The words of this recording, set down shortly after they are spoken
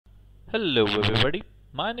Hello everybody,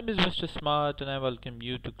 my name is Mr. Smart and I welcome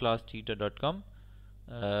you to classtheta.com.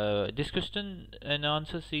 This question and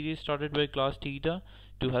answer series started by Class Theta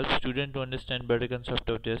to help students to understand better concept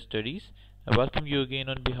of their studies. I welcome you again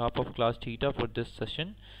on behalf of Class Theta for this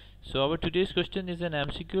session. So our today's question is an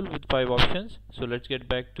MCQ with 5 options. So let's get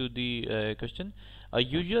back to the question. A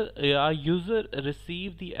user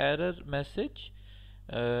received the error message.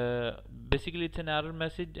 Basically it's an error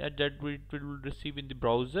message that it will receive in the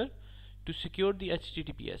browser to secure the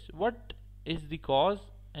HTTPS. What is the cause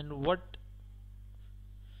and what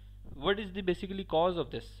is the basically cause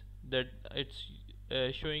of this, that it's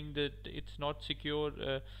showing that it's not secure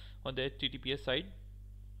on the HTTPS side?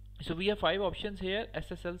 So we have 5 options here.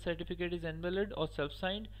 SSL certificate is invalid or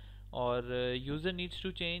self-signed, or user needs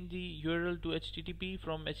to change the URL to HTTP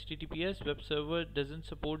from HTTPS, web server doesn't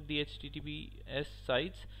support the HTTPS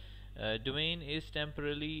sites, domain is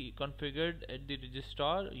temporarily configured at the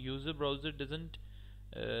registrar, user browser doesn't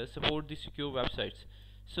support the secure websites.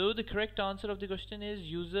 So the correct answer of the question is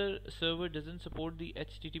user server doesn't support the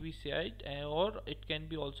HTTP site, or it can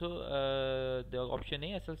be also the option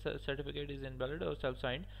A, SSL certificate is invalid or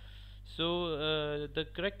self-signed. So the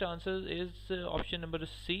correct answer is option number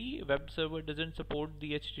C, web server doesn't support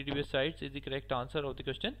the HTTP sites is the correct answer of the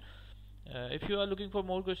question. If you are looking for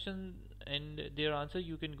more questions and their answer,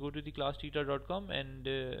 you can go to the classtheta.com and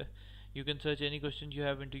you can search any questions you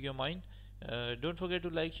have into your mind. Don't forget to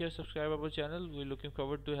like, share, subscribe our channel. We're looking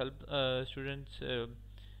forward to help students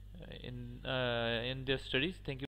in their studies. Thank you.